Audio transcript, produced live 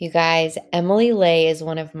You guys, Emily Ley is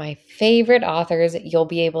one of my favorite authors. You'll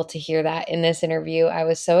be able to hear that in this interview. I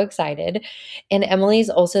was so excited. And Emily is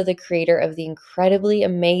also the creator of the incredibly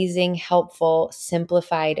amazing, helpful,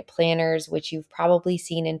 simplified planners, which you've probably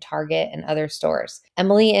seen in Target and other stores.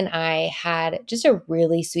 Emily and I had just a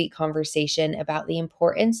really sweet conversation about the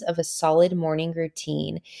importance of a solid morning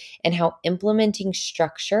routine and how implementing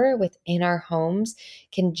structure within our homes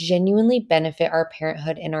can genuinely benefit our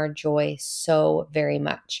parenthood and our joy so very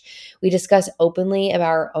much. We discuss openly about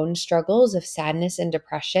our own struggles of sadness and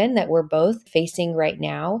depression that we're both facing right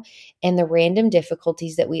now, and the random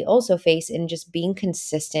difficulties that we also face in just being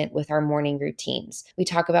consistent with our morning routines. We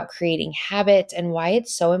talk about creating habits and why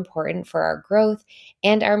it's so important for our growth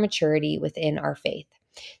and our maturity within our faith.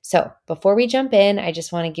 So, before we jump in, I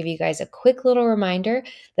just want to give you guys a quick little reminder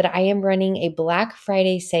that I am running a Black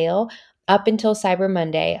Friday sale up until Cyber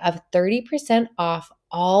Monday of 30% off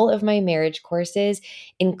all of my marriage courses,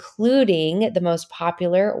 including the most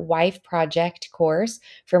popular Wife Project course,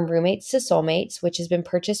 From Roommates to Soulmates, which has been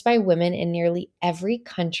purchased by women in nearly every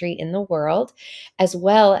country in the world, as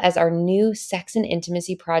well as our new Sex and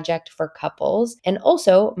Intimacy Project for couples, and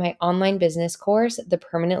also my online business course, The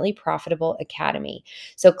Permanently Profitable Academy.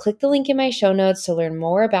 So click the link in my show notes to learn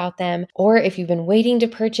more about them, or if you've been waiting to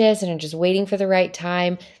purchase and are just waiting for the right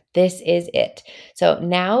time, this is it. So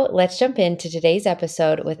now let's jump into today's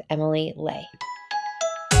episode with Emily Ley.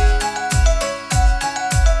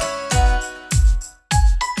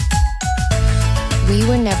 We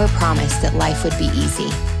were never promised that life would be easy,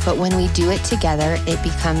 but when we do it together, it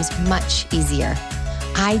becomes much easier.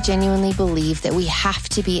 I genuinely believe that we have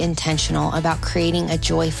to be intentional about creating a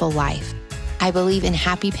joyful life. I believe in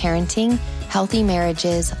happy parenting, healthy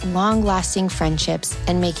marriages, long-lasting friendships,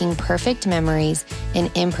 and making perfect memories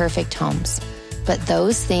in imperfect homes. But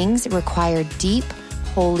those things require deep,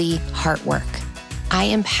 holy heart work. I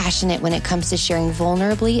am passionate when it comes to sharing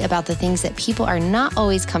vulnerably about the things that people are not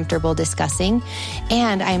always comfortable discussing,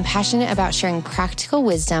 and I am passionate about sharing practical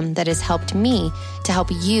wisdom that has helped me to help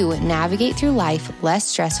you navigate through life less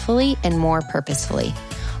stressfully and more purposefully.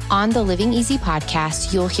 On the Living Easy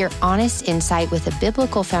podcast, you'll hear honest insight with a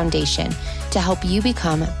biblical foundation to help you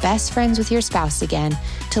become best friends with your spouse again,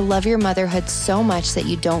 to love your motherhood so much that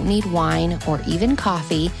you don't need wine or even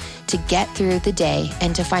coffee to get through the day,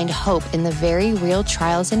 and to find hope in the very real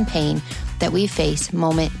trials and pain that we face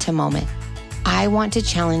moment to moment. I want to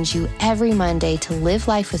challenge you every Monday to live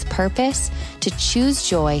life with purpose, to choose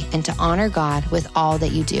joy, and to honor God with all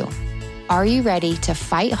that you do. Are you ready to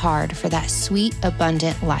fight hard for that sweet,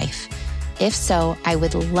 abundant life? If so, I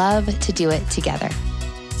would love to do it together.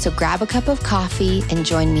 So grab a cup of coffee and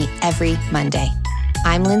join me every Monday.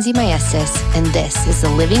 I'm Lindsay Maestas, and this is the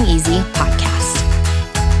Living Easy podcast.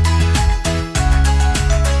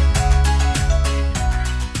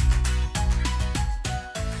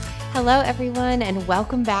 Hello, everyone, and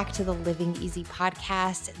welcome back to the Living Easy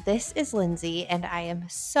podcast. This is Lindsay, and I am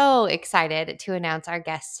so excited to announce our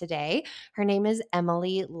guest today. Her name is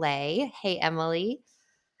Emily Ley. Hey, Emily.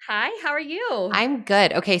 Hi, how are you? I'm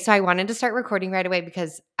good. Okay, so I wanted to start recording right away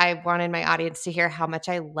because I wanted my audience to hear how much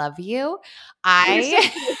I love you. I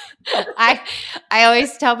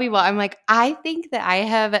always tell people, I'm like, I think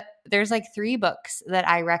that there's like 3 books that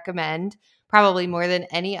I recommend, probably more than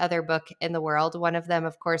any other book in the world. One of them,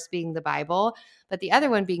 of course, being the Bible, but the other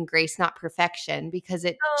one being Grace Not Perfection, because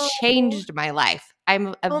it changed my life. Oh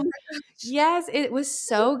my gosh. Yes, it was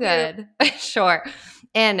so good. Sure.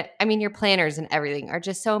 And I mean, your planners and everything are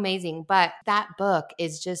just so amazing. But that book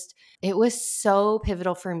it was so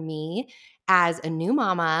pivotal for me as a new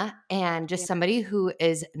mama and just somebody who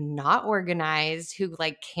is not organized, who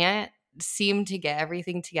like can't seem to get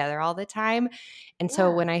everything together all the time. And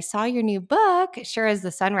so when I saw your new book, Sure as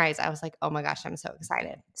the Sunrise, I was like, oh my gosh, I'm so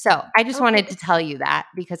excited. So I just wanted to tell you that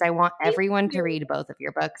because I want everyone to read both of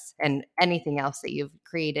your books and anything else that you've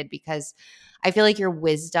created, because I feel like your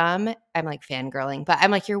wisdom, I'm like fangirling, but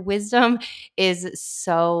I'm like, your wisdom is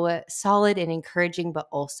so solid and encouraging, but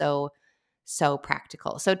also so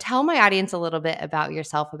practical. So tell my audience a little bit about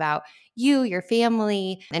yourself, about you, your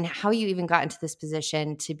family, and how you even got into this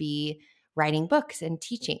position to be writing books and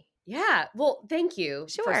teaching. Yeah. Well, thank you.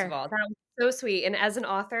 Sure. First of all, that was so sweet. And as an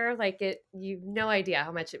author, you've no idea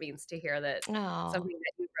how much it means to hear that something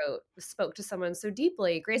that you wrote spoke to someone so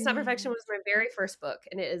deeply. Grace Not Perfection was my very first book,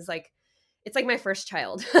 and it's like my first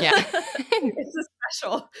child. Yeah. It's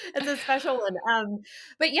a special one.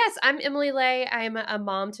 But yes, I'm Emily Ley. I'm a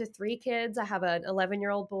mom to 3 kids. I have an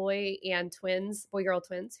 11-year-old boy and boy-girl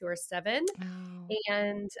twins who are 7. Oh.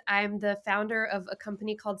 And I'm the founder of a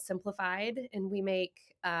company called Simplified, and we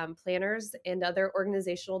make planners and other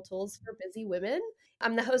organizational tools for busy women.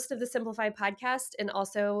 I'm the host of the Simplified podcast and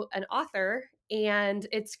also an author. And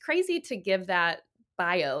it's crazy to give that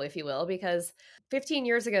bio, if you will, because 15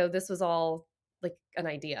 years ago, this was all like an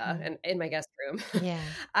idea and in my guest room. Yeah.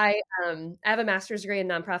 I have a master's degree in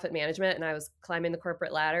nonprofit management, and I was climbing the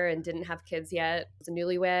corporate ladder and didn't have kids yet. I was a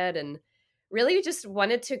newlywed and really just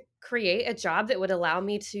wanted to create a job that would allow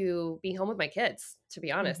me to be home with my kids, to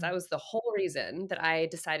be honest. That was the whole reason that I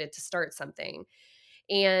decided to start something.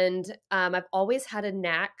 And I've always had a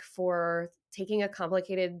knack for taking a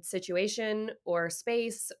complicated situation or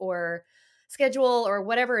space or schedule or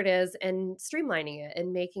whatever it is and streamlining it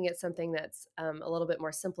and making it something that's a little bit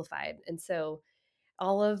more simplified. And so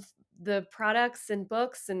all of the products and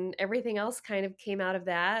books and everything else kind of came out of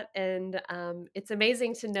that. And it's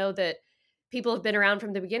amazing to know that people have been around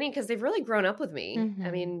from the beginning because they've really grown up with me.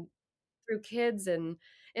 I mean, through kids and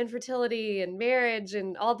infertility and marriage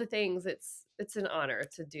and all the things, it's an honor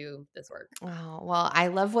to do this work. Oh, well, I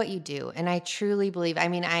love what you do. And I truly believe, I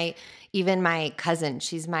mean, even my cousin,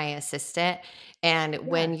 she's my assistant. And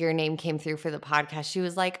when your name came through for the podcast, she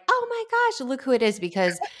was like, oh my gosh, look who it is,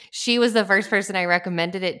 because she was the first person I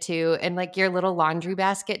recommended it to. And like your little laundry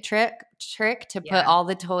basket trick to put all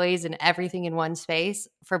the toys and everything in one space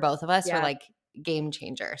for both of us were like game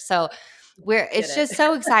changer. So it's just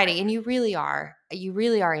so exciting. And you really are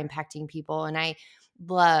impacting people. And I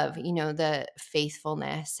love, the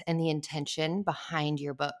faithfulness and the intention behind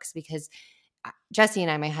your books, because Jesse and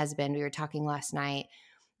I, my husband, we were talking last night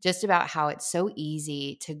just about how it's so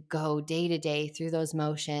easy to go day to day through those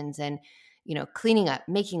motions and, cleaning up,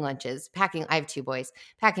 making lunches, packing. I have 2 boys,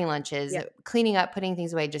 packing lunches, cleaning up, putting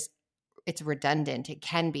things away. Just it's redundant. It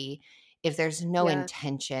can be if there's no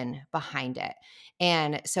intention behind it.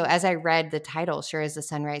 And so as I read the title, Sure as the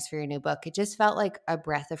Sunrise, for your new book, it just felt like a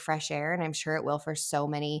breath of fresh air. And I'm sure it will for so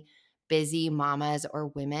many busy mamas or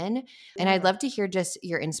women. And I'd love to hear just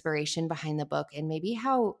your inspiration behind the book and maybe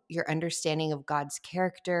how your understanding of God's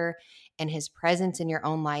character and his presence in your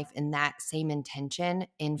own life and that same intention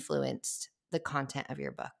influenced the content of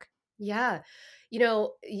your book. Yeah.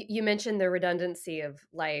 You mentioned the redundancy of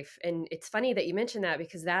life, and it's funny that you mentioned that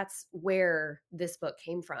because that's where this book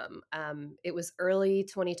came from. It was early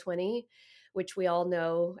 2020, which we all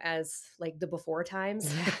know as like the before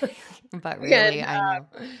times. But really, I know.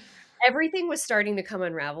 Everything was starting to come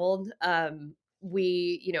unraveled.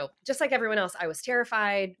 We, just like everyone else, I was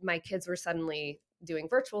terrified. My kids were suddenly doing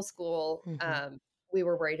virtual school. We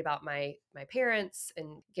were worried about my parents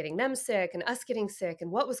and getting them sick and us getting sick and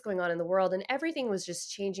what was going on in the world. And everything was just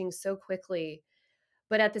changing so quickly.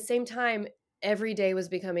 But at the same time, every day was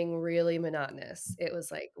becoming really monotonous. It was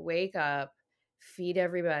like, wake up, feed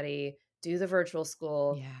everybody, do the virtual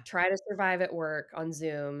school, try to survive at work on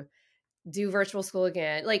Zoom, do virtual school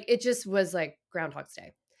again. Like it just was like Groundhog's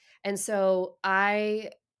Day. And so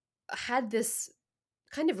I had this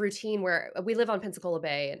kind of routine where we live on Pensacola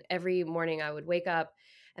Bay, and every morning I would wake up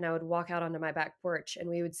and I would walk out onto my back porch and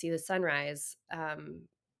we would see the sunrise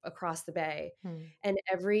across the bay. And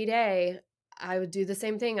every day I would do the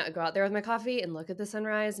same thing. I'd go out there with my coffee and look at the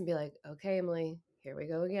sunrise and be like, okay, Emily, here we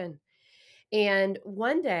go again. And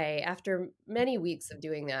one day, after many weeks of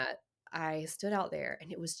doing that, I stood out there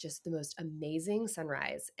and it was just the most amazing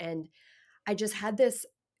sunrise. And I just had this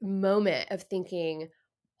moment of thinking,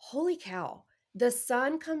 holy cow, the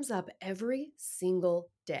sun comes up every single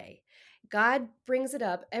day. God brings it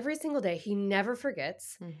up every single day. He never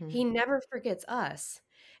forgets. He never forgets us.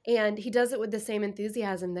 And he does it with the same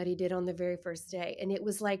enthusiasm that he did on the very first day. And it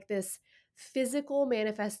was like this physical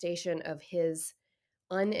manifestation of his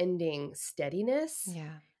unending steadiness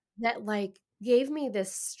that like gave me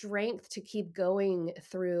this strength to keep going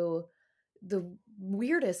through the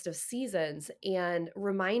weirdest of seasons and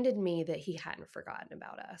reminded me that he hadn't forgotten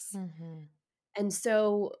about us. And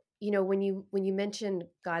so, when you mentioned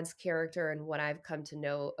God's character and what I've come to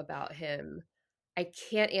know about him, I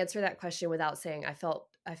can't answer that question without saying I felt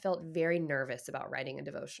very nervous about writing a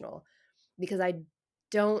devotional because I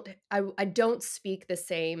don't speak the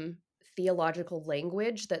same theological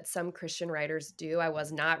language that some Christian writers do. I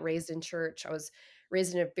was not raised in church. I was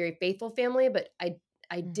raised in a very faithful family, but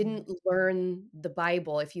I didn't learn the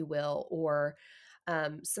Bible, if you will, or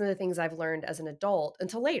some of the things I've learned as an adult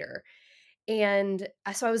until later. And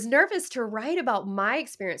so I was nervous to write about my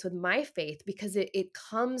experience with my faith because it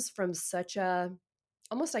comes from such a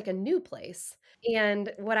almost like a new place.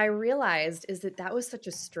 And what I realized is that was such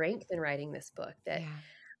a strength in writing this book that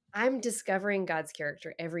I'm discovering God's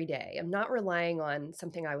character every day. I'm not relying on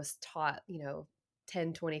something I was taught,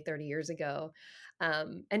 10, 20, 30 years ago.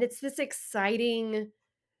 And it's this exciting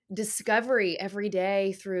discovery every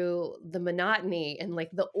day through the monotony and like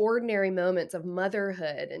the ordinary moments of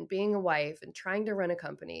motherhood and being a wife and trying to run a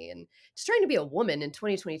company and just trying to be a woman in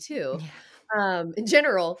 2022 in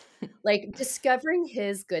general, like discovering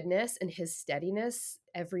his goodness and his steadiness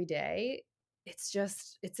every day,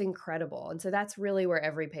 it's incredible. And so that's really where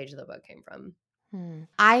every page of the book came from.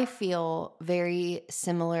 I feel very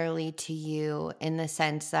similarly to you in the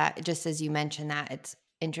sense that, just as you mentioned, that it's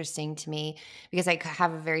interesting to me because I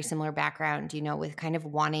have a very similar background, with kind of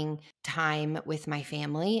wanting time with my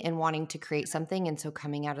family and wanting to create something. And so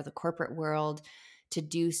coming out of the corporate world to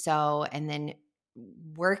do so, and then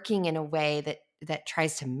working in a way that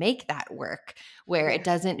tries to make that work, where it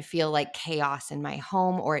doesn't feel like chaos in my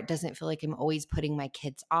home, or it doesn't feel like I'm always putting my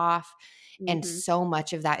kids off. And so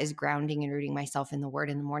much of that is grounding and rooting myself in the word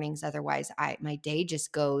in the mornings. Otherwise, my day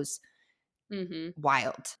just goes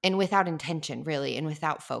wild and without intention, really, and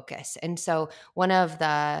without focus. And so one of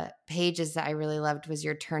the pages that I really loved was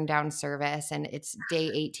your turn down service. And it's day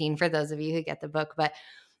 18 for those of you who get the book. But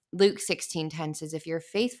Luke 16:10 says, if you're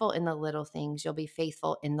faithful in the little things, you'll be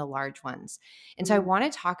faithful in the large ones. And so I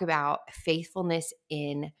want to talk about faithfulness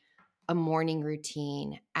in a morning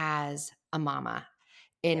routine as a mama.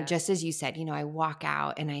 And just as you said, I walk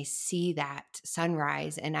out and I see that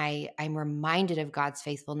sunrise and I'm reminded of God's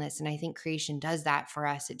faithfulness. And I think creation does that for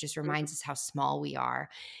us. It just reminds us how small we are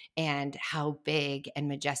and how big and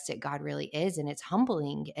majestic God really is. And it's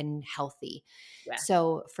humbling and healthy. Yeah.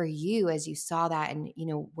 So for you, as you saw that and,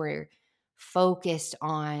 we're focused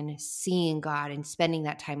on seeing God and spending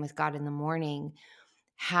that time with God in the morning,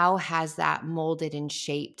 how has that molded and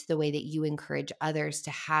shaped the way that you encourage others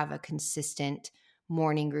to have a consistent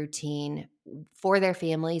morning routine for their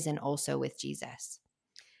families and also with Jesus?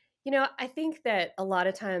 I think that a lot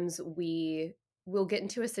of times we will get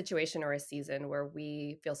into a situation or a season where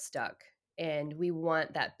we feel stuck and we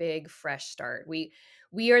want that big fresh start.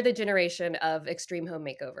 We are the generation of Extreme Home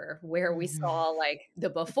Makeover, where we saw like the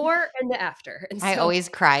before and the after. And I always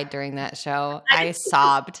cried during that show. I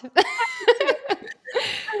sobbed.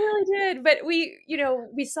 I really did. But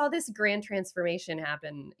we saw this grand transformation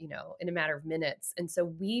happen, in a matter of minutes. And so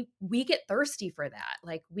we get thirsty for that.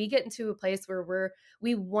 Like we get into a place where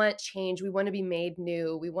we want change. We want to be made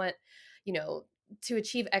new. We want, to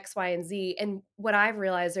achieve X, Y, and Z. And what I've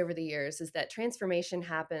realized over the years is that transformation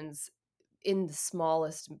happens in the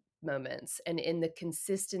smallest moments and in the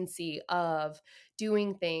consistency of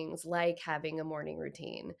doing things like having a morning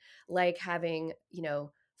routine, like having,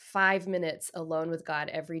 5 minutes alone with God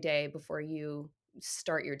every day before you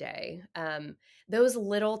start your day. Those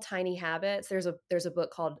little tiny habits. There's a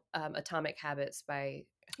book called Atomic Habits by.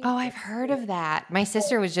 I've heard of that. My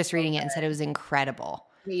sister was just reading it and said it was incredible.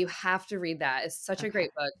 You have to read that. It's such a great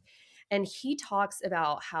book. And he talks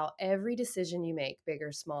about how every decision you make, big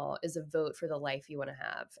or small, is a vote for the life you want to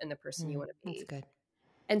have and the person you want to be. That's good.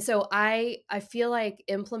 And so I feel like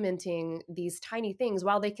implementing these tiny things,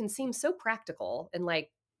 while they can seem so practical and like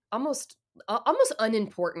almost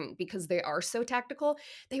unimportant because they are so tactical,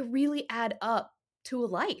 they really add up to a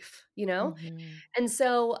life, And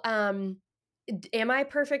so am I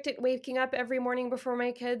perfect at waking up every morning before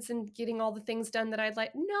my kids and getting all the things done that I'd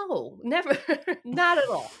like? No, never. Not at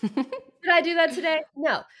all. Did I do that today?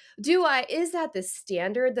 No. Is that the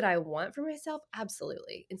standard that I want for myself?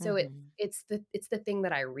 Absolutely. And so it's the thing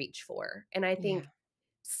that I reach for. And I think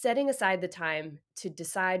setting aside the time to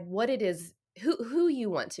decide what it is, who you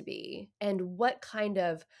want to be and what kind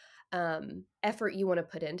of effort you want to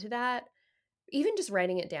put into that, even just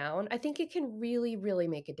writing it down, I think it can really, really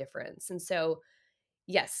make a difference. And so,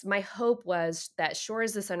 yes, my hope was that Sure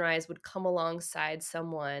as the Sunrise would come alongside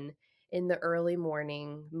someone in the early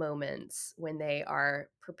morning moments when they are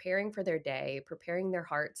preparing for their day, preparing their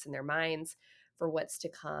hearts and their minds for what's to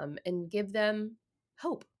come, and give them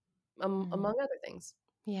hope, among other things.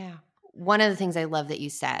 Yeah. One of the things I love that you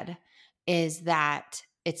said is that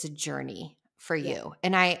it's a journey for you.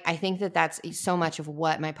 And I think that that's so much of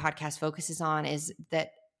what my podcast focuses on, is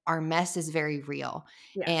that our mess is very real,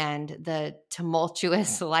 and the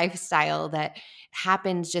tumultuous lifestyle that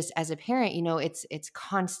happens just as a parent, it's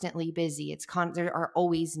constantly busy. There are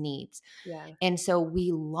always needs. And so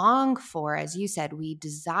we long for, as you said, we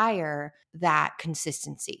desire that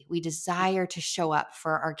consistency. We desire to show up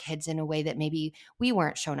for our kids in a way that maybe we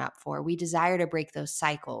weren't shown up for. We desire to break those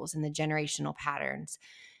cycles and the generational patterns,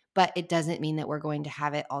 but it doesn't mean that we're going to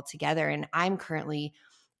have it all together. And I'm currently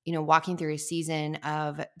walking through a season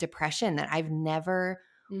of depression that I've never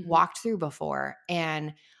walked through before.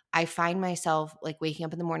 And I find myself like waking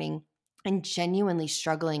up in the morning and genuinely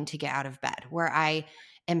struggling to get out of bed, where I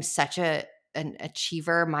am such a an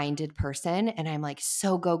achiever minded person, and I'm like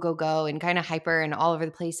so go, go, go and kind of hyper and all over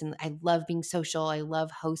the place. And I love being social. I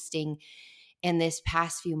love hosting. And this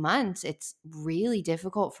past few months, it's really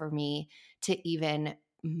difficult for me to even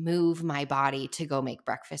move my body to go make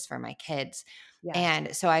breakfast for my kids. Yeah.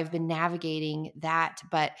 And so I've been navigating that,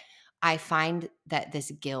 but I find that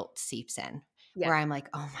this guilt seeps in where I'm like,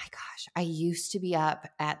 oh my gosh, I used to be up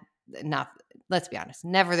at not, let's be honest,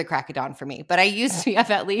 never the crack of dawn for me, but I used to be up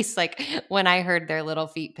at least like when I heard their little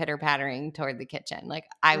feet pitter pattering toward the kitchen, like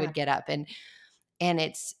I would get up and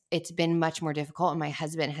it's been much more difficult, and my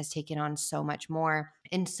husband has taken on so much more.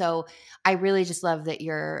 And so I really just love that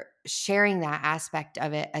you're sharing that aspect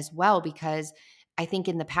of it as well, because I think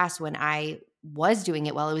in the past when I was doing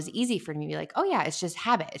it well, it was easy for me to be like, oh yeah, it's just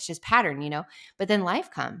habit, it's just pattern, but then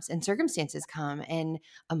life comes and circumstances come and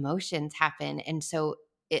emotions happen, and so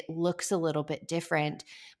it looks a little bit different,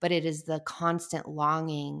 but it is the constant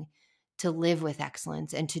longing to live with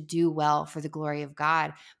excellence and to do well for the glory of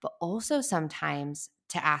God, but also sometimes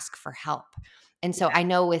to ask for help. And so I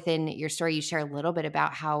know within your story, you share a little bit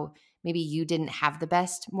about how maybe you didn't have the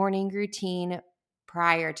best morning routine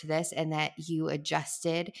prior to this and that you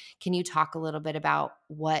adjusted. Can you talk a little bit about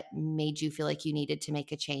what made you feel like you needed to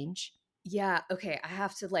make a change? Yeah. Okay. I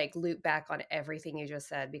have to like loop back on everything you just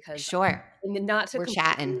said because Sure. not to We're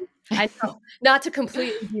chatting. I know, not to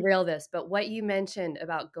completely derail this, but what you mentioned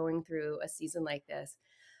about going through a season like this,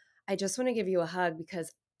 I just want to give you a hug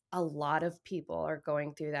because a lot of people are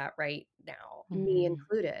going through that right now, me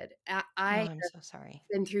included. I'm so sorry.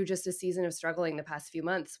 Been through just a season of struggling the past few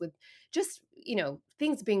months with just,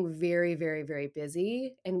 things being very, very, very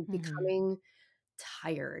busy and becoming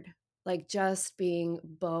tired, like just being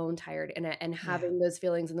bone tired and having those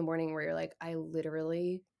feelings in the morning where you're like, I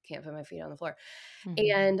literally can't put my feet on the floor.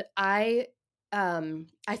 And I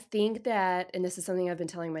think that, and this is something I've been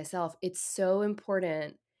telling myself, it's so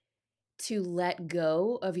important to let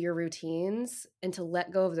go of your routines and to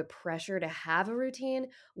let go of the pressure to have a routine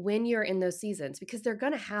when you're in those seasons, because they're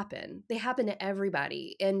going to happen. They happen to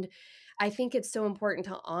everybody. And I think it's so important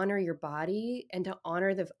to honor your body and to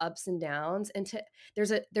honor the ups and downs. And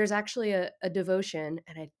there's actually a devotion,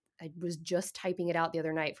 and I was just typing it out the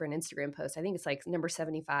other night for an Instagram post. I think it's like number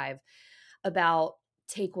 75, about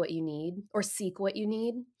take what you need or seek what you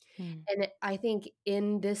need. And I think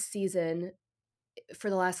in this season, for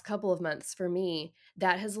the last couple of months for me,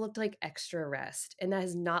 that has looked like extra rest. And that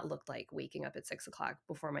has not looked like waking up at 6 o'clock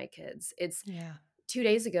before my kids. It's 2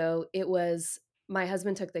 days ago, it was my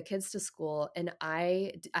husband took the kids to school and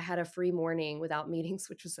I had a free morning without meetings,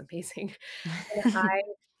 which was amazing. And I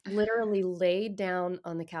literally laid down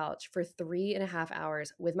on the couch for 3.5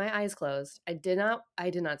 hours with my eyes closed. I did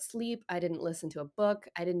not sleep. I didn't listen to a book.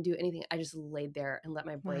 I didn't do anything. I just laid there and let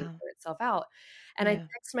my brain clear itself out. And I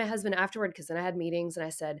texted my husband afterward because then I had meetings and I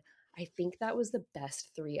said, I think that was the best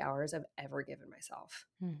 3 hours I've ever given myself.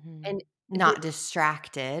 And not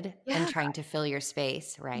distracted and trying to fill your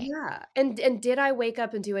space, right? Yeah. And did I wake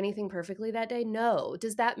up and do anything perfectly that day? No.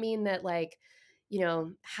 Does that mean that like,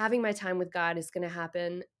 having my time with God is going to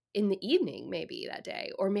happen in the evening maybe that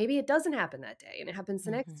day, or maybe it doesn't happen that day and it happens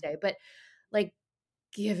the next day, but like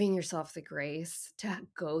giving yourself the grace to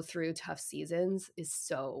go through tough seasons is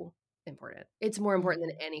so important. It's more important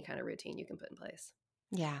than any kind of routine you can put in place.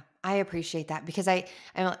 Yeah, I appreciate that because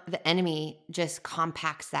the enemy just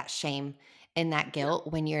compacts that shame and that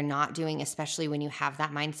guilt when you're not doing, especially when you have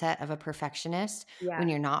that mindset of a perfectionist, when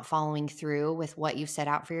you're not following through with what you've set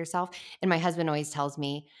out for yourself. And my husband always tells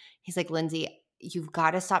me, he's like, Lindsay, you've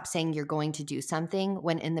got to stop saying you're going to do something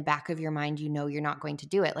when in the back of your mind, you're not going to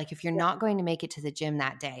do it. Like if you're not going to make it to the gym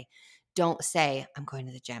that day, don't say, I'm going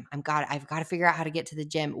to the gym. I've got to figure out how to get to the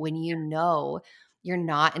gym when you're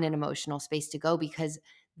not in an emotional space to go, because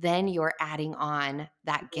then you're adding on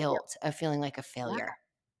that guilt of feeling like a failure.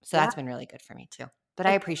 So that's been really good for me too. But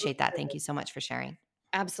I appreciate that. Thank you so much for sharing.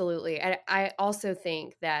 Absolutely. I also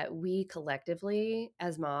think that we collectively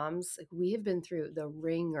as moms, like, we have been through the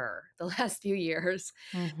ringer the last few years.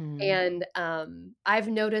 And I've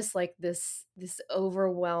noticed like this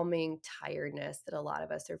overwhelming tiredness that a lot of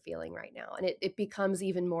us are feeling right now. And it becomes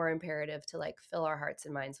even more imperative to like fill our hearts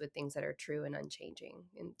and minds with things that are true and unchanging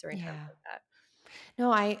during times like that.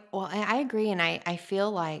 No, I agree. And I feel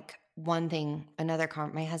like one thing,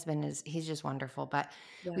 my husband he's just wonderful, but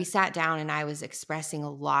we sat down and I was expressing a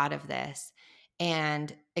lot of this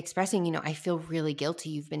and expressing, I feel really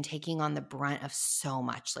guilty. You've been taking on the brunt of so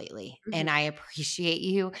much lately and I appreciate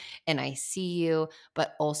you and I see you,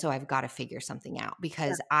 but also I've got to figure something out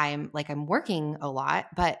because I'm working a lot,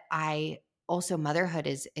 but also motherhood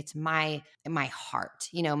it's my heart,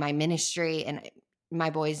 my ministry, and my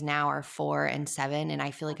boys now are 4 and 7, and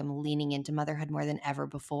I feel like I'm leaning into motherhood more than ever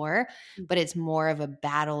before, but it's more of a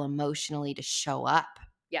battle emotionally to show up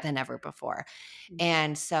than ever before.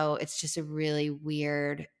 And so it's just a really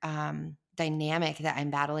weird dynamic that I'm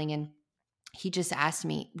battling. And he just asked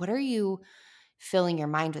me, what are you filling your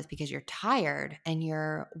mind with? Because you're tired and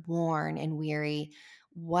you're worn and weary.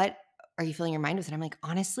 What are you filling your mind with? And I'm like,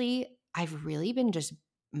 honestly, I've really been just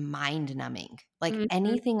mind numbing, like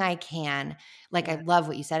anything I can. Like, I love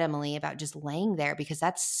what you said, Emily, about just laying there, because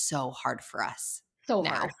that's so hard for us So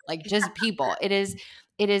now. hard. Like, just people. It is.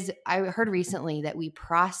 I heard recently that we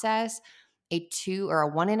process a 2 or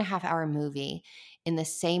a 1.5 hour movie in the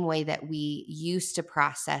same way that we used to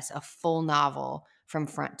process a full novel from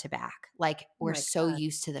front to back. Like, we're so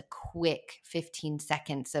used to the quick 15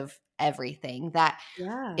 seconds of everything that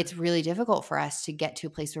it's really difficult for us to get to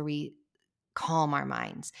a place where we calm our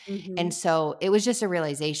minds. And so it was just a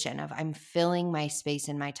realization of, I'm filling my space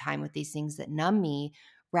and my time with these things that numb me,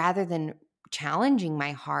 rather than challenging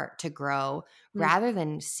my heart to grow, rather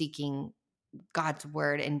than seeking God's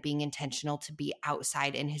word and being intentional to be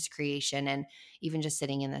outside in his creation, and even just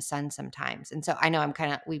sitting in the sun sometimes. And so I know I'm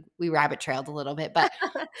kind of, we rabbit trailed a little bit, but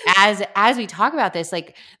as we talk about this,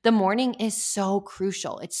 like, the morning is so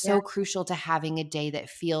crucial. It's so crucial to having a day that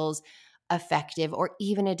feels effective, or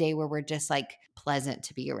even a day where we're just like pleasant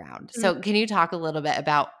to be around. So can you talk a little bit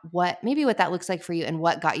about what that looks like for you, and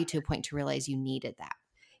what got you to a point to realize you needed that?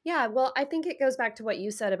 Yeah, well, I think it goes back to what you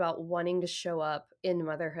said about wanting to show up in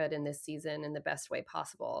motherhood in this season in the best way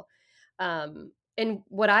possible. And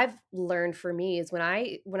what I've learned for me is, when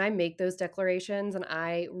I make those declarations and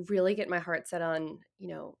I really get my heart set on,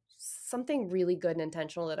 something really good and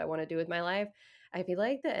intentional that I want to do with my life, I feel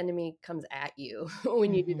like the enemy comes at you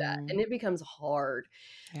when you do that, and it becomes hard.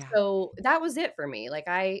 Yeah. So that was it for me. Like,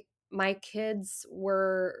 my kids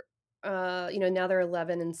were now they're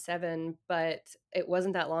 11 and 7, but it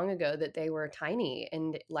wasn't that long ago that they were tiny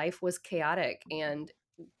and life was chaotic, and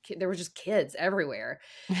there were just kids everywhere.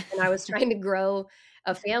 And I was trying to grow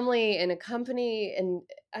a family and a company. And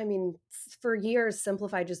I mean, for years,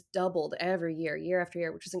 Simplify just doubled every year, year after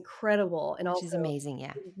year, which is incredible. And Which is also amazing.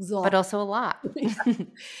 Yeah. But exhausting. also a lot. It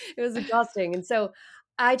was exhausting. And so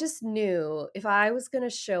I just knew, if I was going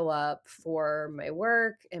to show up for my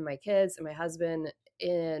work and my kids and my husband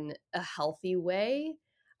in a healthy way,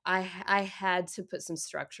 I had to put some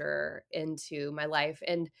structure into my life.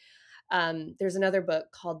 And there's another book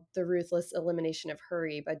called The Ruthless Elimination of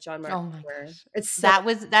Hurry by John Mark Oh my Comer. gosh. It's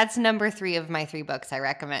so That's number 3 of my 3 books I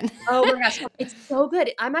recommend. Oh my gosh, it's so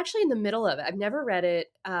good. I'm actually in the middle of it. I've never read it.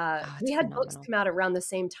 Oh, We it's had books phenomenal. come out around the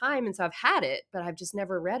same time, and so I've had it, but I've just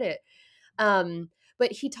never read it.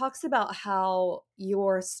 But he talks about how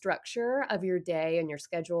your structure of your day and your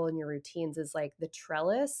schedule and your routines is like the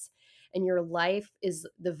trellis, and your life is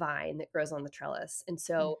the vine that grows on the trellis. And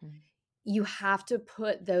so you have to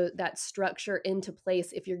put that structure into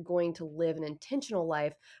place if you're going to live an intentional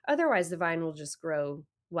life. Otherwise, the vine will just grow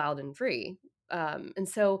wild and free. And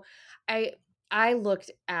so I looked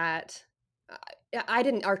at, I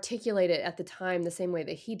didn't articulate it at the time the same way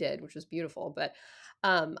that he did, which was beautiful, but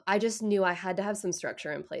I just knew I had to have some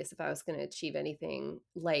structure in place if I was going to achieve anything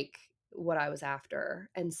like what I was after.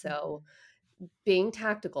 And so being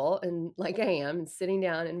tactical, and like I am, and sitting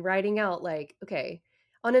down and writing out, like, okay,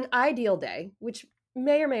 on an ideal day, which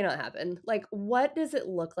may or may not happen, like, what does it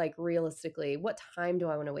look like realistically? What time do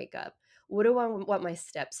I want to wake up? What do I want my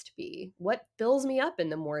steps to be? What fills me up in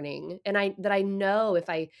the morning? And I know, if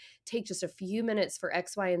I take just a few minutes for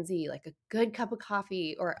X, Y, and Z, like a good cup of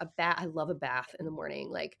coffee or a bath. I love a bath in the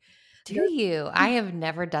morning. Like, Do you? I have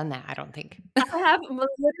never done that, I don't think. I have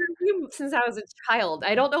literally since I was a child.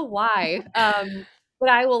 I don't know why. But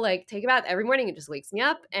I will, like, take a bath every morning. It just wakes me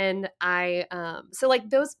up. And so, like,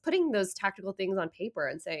 putting those tactical things on paper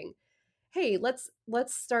and saying, hey, let's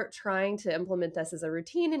start trying to implement this as a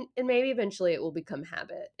routine, and maybe eventually it will become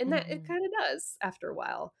habit. And that it kind of does after a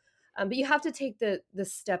while. But you have to take the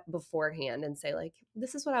step beforehand and say, like,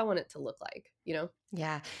 this is what I want it to look like,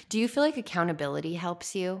 Yeah. Do you feel like accountability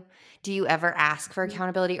helps you? Do you ever ask for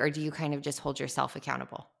accountability, or do you kind of just hold yourself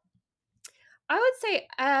accountable? I would say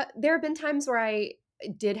there have been times where I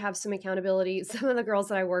did have some accountability. Some of the girls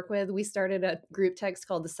that I work with, we started a group text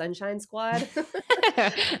called the Sunshine Squad.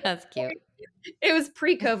 That's cute. It was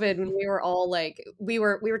pre-COVID, when we were all like, we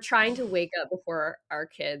were trying to wake up before our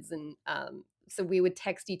kids, and so we would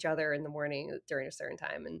text each other in the morning during a certain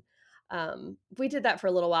time, and we did that for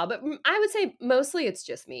a little while. But I would say mostly it's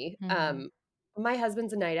just me. My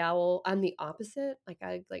husband's a night owl. I'm the opposite. Like,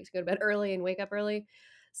 I like to go to bed early and wake up early.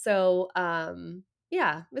 So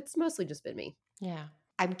yeah, it's mostly just been me. Yeah.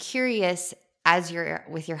 I'm curious, as you're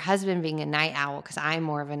with your husband being a night owl, because I'm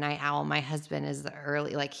more of a night owl, my husband is the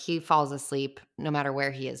early, like he falls asleep no matter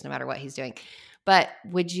where he is, no matter what he's doing. But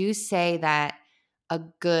would you say that a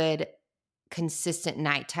good consistent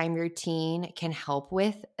nighttime routine can help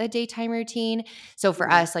with a daytime routine? So for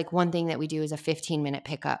Mhm. us, like one thing that we do is a 15-minute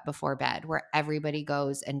pickup before bed where everybody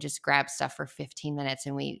goes and just grabs stuff for 15 minutes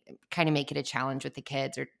and we kind of make it a challenge with the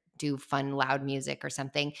kids or do fun loud music or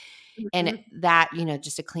something. And Mhm. that,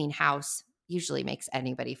 just a clean house usually makes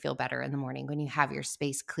anybody feel better in the morning when you have your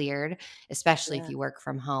space cleared, especially if Yeah. you work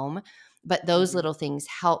from home. But those Mhm. little things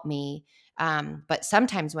help me. But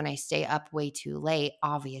sometimes when I stay up way too late,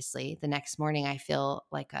 obviously the next morning I feel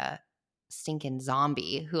like a stinking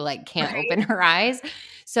zombie who like can't Right. open her eyes.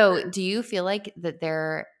 So do you feel like that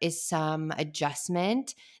there is some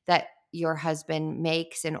adjustment that your husband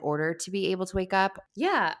makes in order to be able to wake up?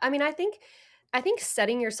 Yeah, I mean, I think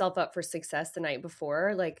setting yourself up for success the night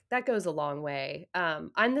before, like, that goes a long way.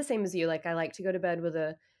 I'm the same as you, like, I like to go to bed with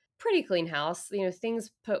a pretty clean house,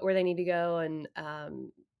 things put where they need to go and,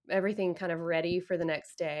 everything kind of ready for the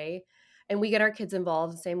next day, and we get our kids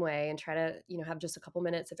involved the same way and try to, have just a couple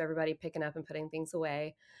minutes of everybody picking up and putting things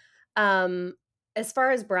away. Um, as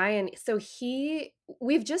far as Brian, so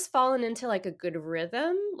we've just fallen into like a good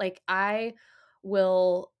rhythm. Like I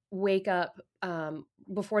will wake up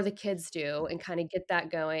before the kids do and kind of get that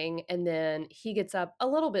going, and then he gets up a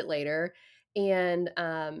little bit later and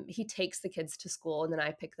he takes the kids to school and then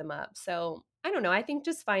I pick them up. So I don't know. I think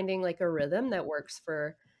just finding like a rhythm that works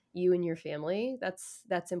for you and your family, that's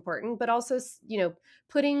important, but also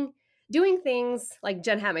putting doing things like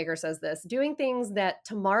Jen Hatmaker says this, doing things that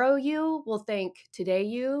tomorrow you will thank today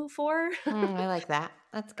you for. I like that.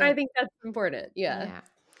 That's I good. think that's important. Yeah. Yeah.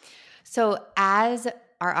 So, as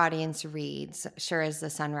our audience reads, Sure as the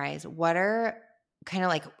Sunrise, what are kind of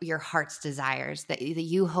like your heart's desires that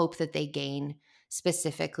you hope that they gain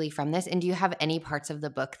specifically from this? And do you have any parts of the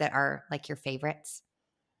book that are like your favorites?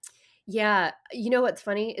 Yeah. You know what's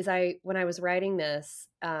funny is when I was writing this,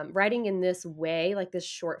 writing in this way, like this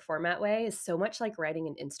short format way, is so much like writing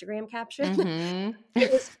an Instagram caption. Mm-hmm.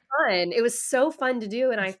 It was fun. It was so fun to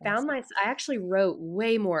do. And I That's nice. I actually wrote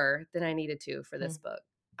way more than I needed to for Hmm. this book.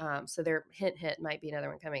 So there, hint, hint, might be another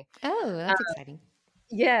one coming. Oh, Uh, that's exciting.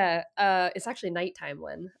 yeah. It's actually a nighttime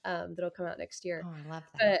one that'll come out next year. Oh, I love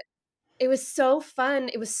that. But it was so fun.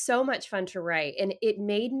 It was so much fun to write, and it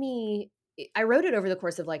made me I wrote it over the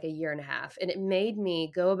course of, like, a year and a half, and it made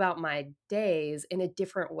me go about my days in a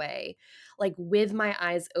different way, like, with my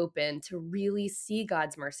eyes open to really see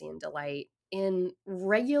God's mercy and delight in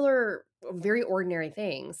regular, very ordinary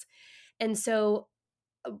things, and so,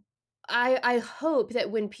 uh, I hope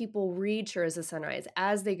that when people read Sure as the Sunrise,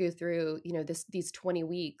 as they go through, these 20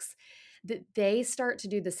 weeks, that they start to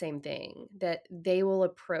do the same thing, that they will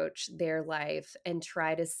approach their life and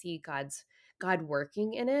try to see God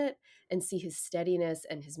working in it and see his steadiness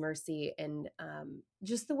and his mercy and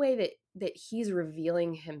just the way that he's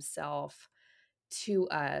revealing himself to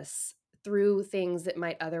us through things that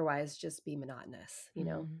might otherwise just be monotonous.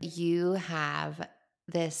 You have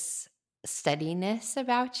this steadiness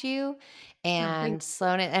about you Oh, thank and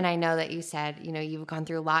slowness. And I know that you said, you've gone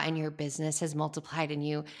through a lot and your business has multiplied and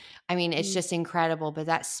it's you. just incredible, but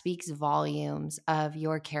that speaks volumes of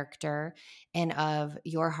your character and of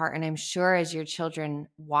your heart. And I'm sure as your children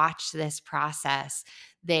watch this process,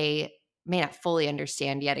 they may not fully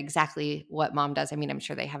understand yet exactly what mom does. I mean, I'm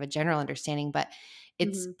sure they have a general understanding, but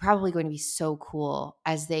it's Mhm. probably going to be so cool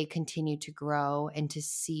as they continue to grow and to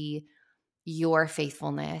see your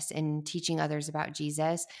faithfulness and teaching others about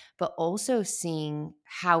Jesus, but also seeing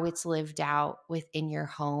how it's lived out within your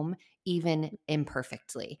home, even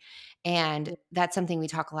imperfectly. And Yeah. that's something we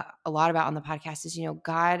talk a lot about on the podcast is,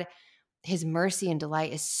 God, his mercy and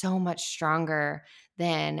delight is so much stronger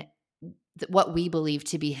than what we believe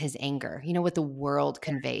to be his anger, what the world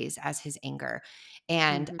conveys as his anger.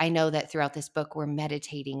 And Mhm. I know that throughout this book, we're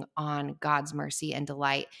meditating on God's mercy and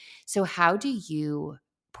delight. So, how do you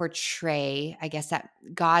portray, I guess, that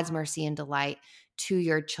God's mercy and delight to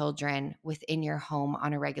your children within your home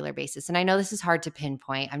on a regular basis? And I know this is hard to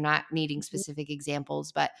pinpoint. I'm not needing Mhm. specific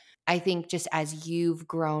examples, but I think just as you've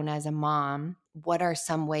grown as a mom, what are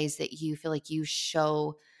some ways that you feel like you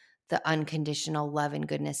show the unconditional love and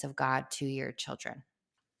goodness of God to your children?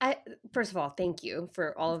 I First of all, thank you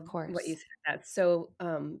for all Of of what you course. said. That's so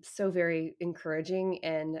very encouraging,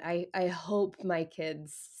 and I hope my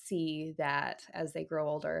kids see that as they grow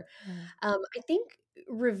older. Yeah. I think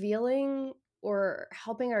revealing or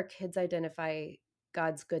helping our kids identify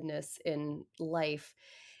God's goodness in life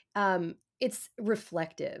it's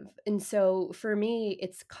reflective. And so for me,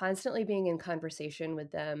 it's constantly being in conversation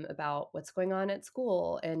with them about what's going on at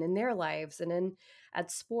school and in their lives and in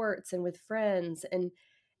at sports and with friends,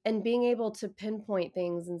 and being able to pinpoint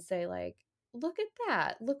things and say like, look at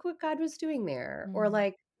that. Look what God was doing there. Or Mm.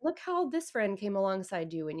 like, look how this friend came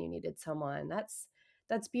alongside you when you needed someone.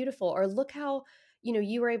 That's beautiful. Or look how,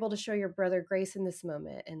 you were able to show your brother grace in this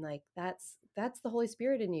moment, and like that's the Holy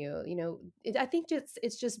Spirit in you. I think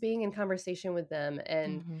it's just being in conversation with them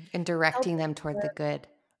and And directing helping them toward the them. good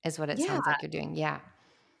is what it Yeah, sounds like you're doing. Yeah.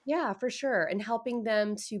 yeah, for sure, and helping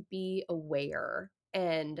them to be aware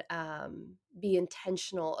and be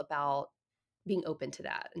intentional about being open to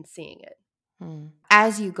that and seeing it.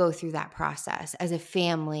 As you go through that process as a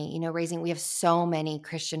family, we have so many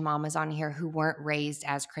Christian mamas on here who weren't raised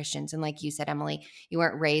as Christians. And like you said, Emily, you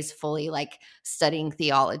weren't raised fully like studying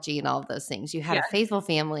theology and all of those things. You had a Yeah. faithful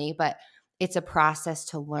family, but it's a process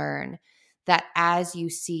to learn that as you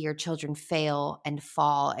see your children fail and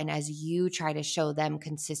fall, and as you try to show them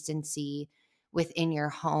consistency within your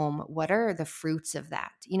home, what are the fruits of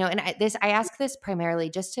that? And I ask this primarily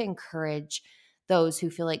just to encourage those who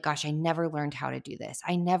feel like, gosh, I never learned how to do this.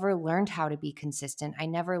 I never learned how to be consistent. I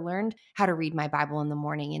never learned how to read my Bible in the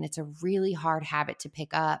morning. And it's a really hard habit to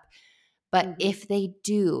pick up. But Mhm. if they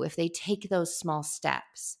do, if they take those small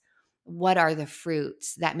steps, what are the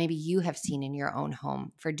fruits that maybe you have seen in your own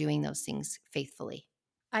home for doing those things faithfully?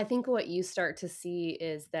 I think what you start to see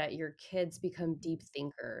is that your kids become deep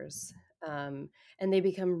thinkers, and they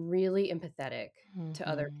become really empathetic to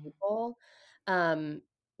other Mm-hmm. people. Um,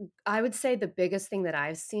 I would say the biggest thing that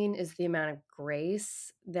I've seen is the amount of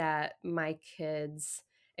grace that my kids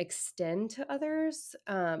extend to others.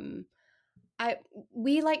 I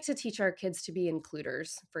We like to teach our kids to be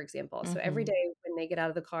includers, for example. So every Mm-hmm. day when they get out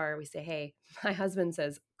of the car, we say, "Hey," my husband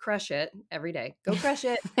says, "Crush it," every day. "Go crush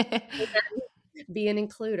it." Be an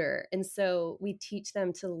includer. And so we teach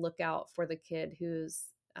them to look out for the kid who's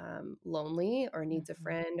lonely or needs a Mm-hmm.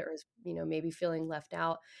 friend or is, maybe feeling left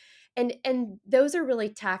out. And those are really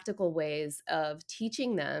tactical ways of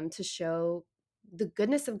teaching them to show the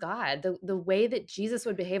goodness of God, the way that Jesus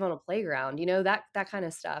would behave on a playground, that kind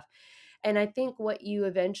of stuff. And I think what you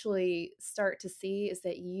eventually start to see is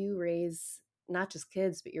that you raise not just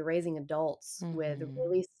kids, but you're raising adults with Mm-hmm.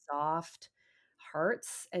 really soft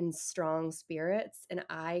hearts and strong spirits. And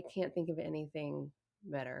I can't think of anything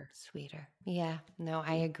better. Sweeter. Yeah, no,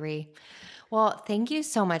 I agree. Well, thank you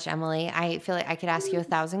so much, Emily. I feel like I could ask you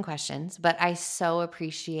 1,000 questions, but I so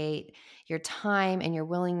appreciate your time and your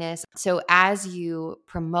willingness. So, as you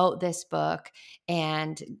promote this book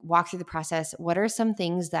and walk through the process, what are some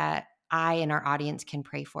things that I and our audience can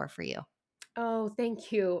pray for you? Oh,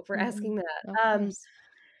 thank you for Mhm. asking that. Of course.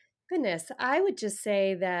 Goodness, I would just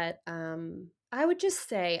say that I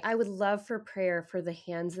would love for prayer for the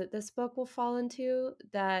hands that this book will fall into,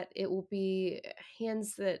 that it will be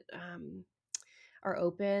hands that are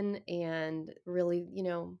open and really,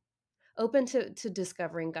 open to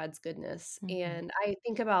discovering God's goodness. Mhm. And I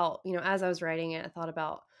think about, as I was writing it, I thought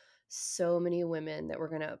about so many women that were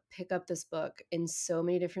going to pick up this book in so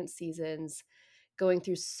many different seasons, going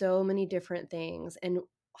through so many different things, and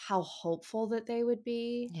how hopeful that they would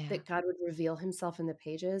be Yeah. that God would reveal himself in the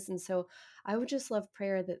pages. And so I would just love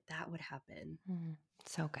prayer that that would happen. Mhm.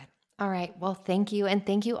 So good. All right. Well, thank you. And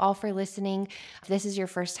thank you all for listening. If this is your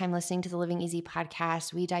first time listening to the Living Easy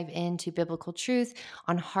podcast, we dive into biblical truth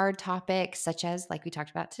on hard topics such as, like we talked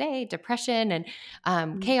about today, depression and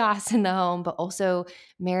Mm. chaos in the home, but also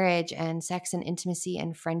marriage and sex and intimacy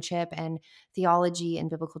and friendship and theology and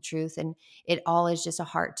biblical truth. And it all is just a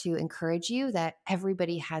heart to encourage you that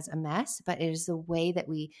everybody has a mess, but it is the way that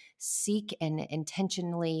we seek and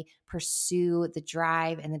intentionally pursue the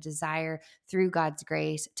drive and the desire through God's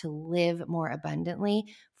grace to live more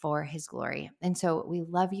abundantly for his glory. And so we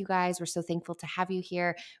love you guys. We're so thankful to have you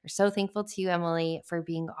here. We're so thankful to you, Emily, for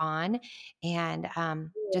being on, and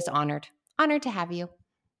just honored to have you.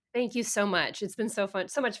 Thank you so much. It's been so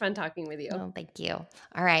much fun talking with you. Oh, thank you.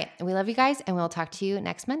 All right. We love you guys, and we'll talk to you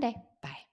next Monday.